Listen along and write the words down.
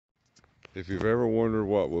If you've ever wondered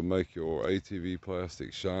what would make your ATV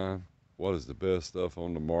plastic shine, what is the best stuff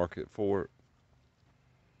on the market for it?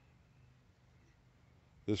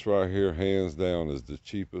 This right here, hands down, is the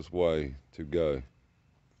cheapest way to go.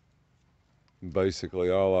 Basically,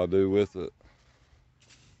 all I do with it,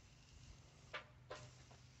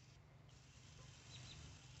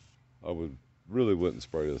 I really wouldn't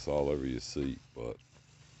spray this all over your seat, but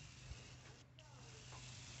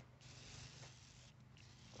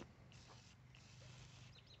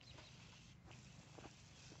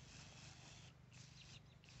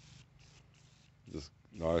just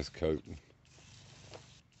nice coating.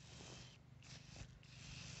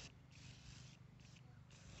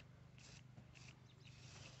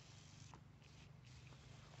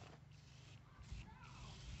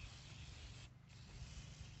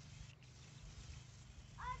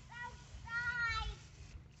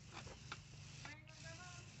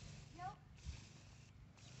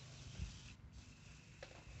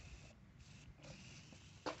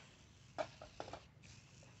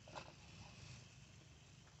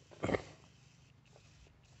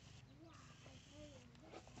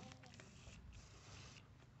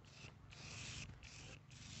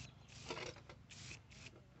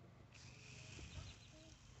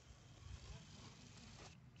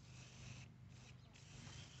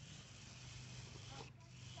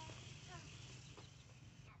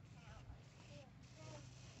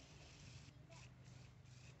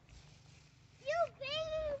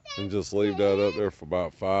 And just leave that up there for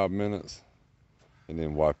about 5 minutes and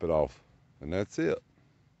then wipe it off. And that's it.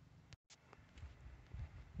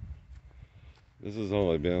 This has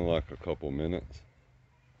only been like a couple minutes.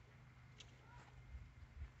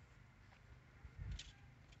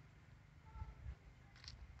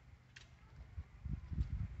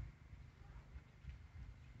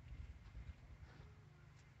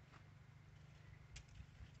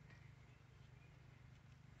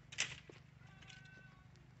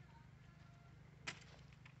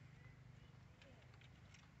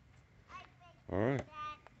 All right,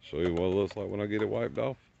 show you what it looks like when I get it wiped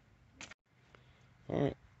off. All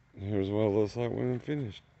right, here's what it looks like when I'm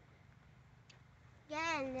finished.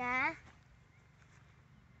 Yeah.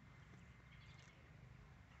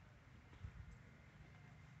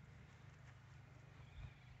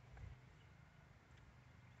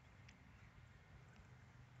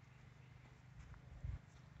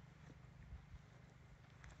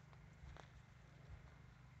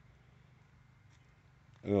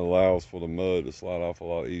 And it allows for the mud to slide off a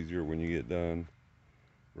lot easier when you get done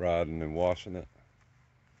riding and washing it.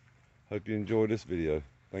 Hope you enjoyed this video.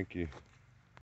 Thank you.